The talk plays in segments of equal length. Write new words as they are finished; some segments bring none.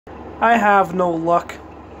I have no luck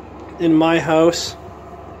in my house.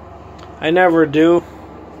 I never do.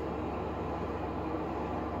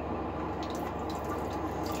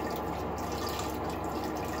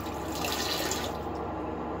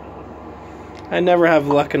 I never have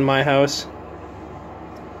luck in my house.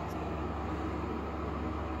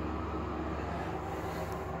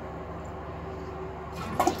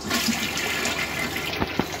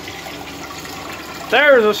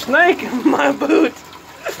 There's a snake in my boot.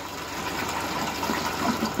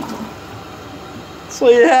 So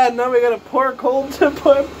yeah, now we got a pull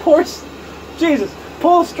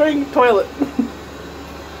string toilet.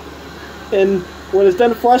 And when it's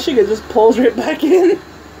done flushing, it just pulls right back in.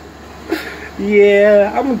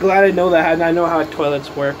 Yeah, I'm glad I know that and I know how toilets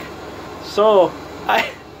work. So,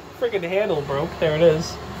 freaking handle broke. There it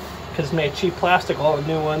is. Because it's made cheap plastic, all the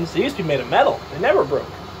new ones. They used to be made of metal. They never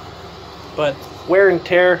broke. But wear and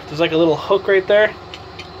tear, there's like a little hook right there.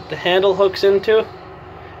 The handle hooks into.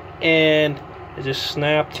 And it just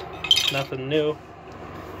snapped. Nothing new.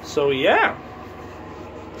 So, yeah.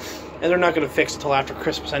 And they're not going to fix it till after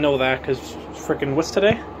Christmas. I know that because freaking, what's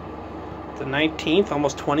today? The 19th,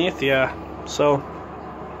 almost 20th, yeah. So,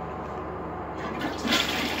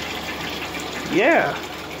 yeah.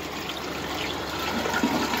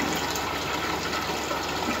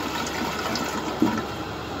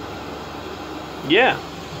 Yeah,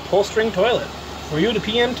 pull string toilet for you to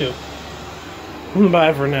pee into.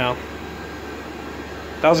 Bye for now.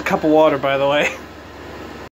 That was a cup of water, by the way.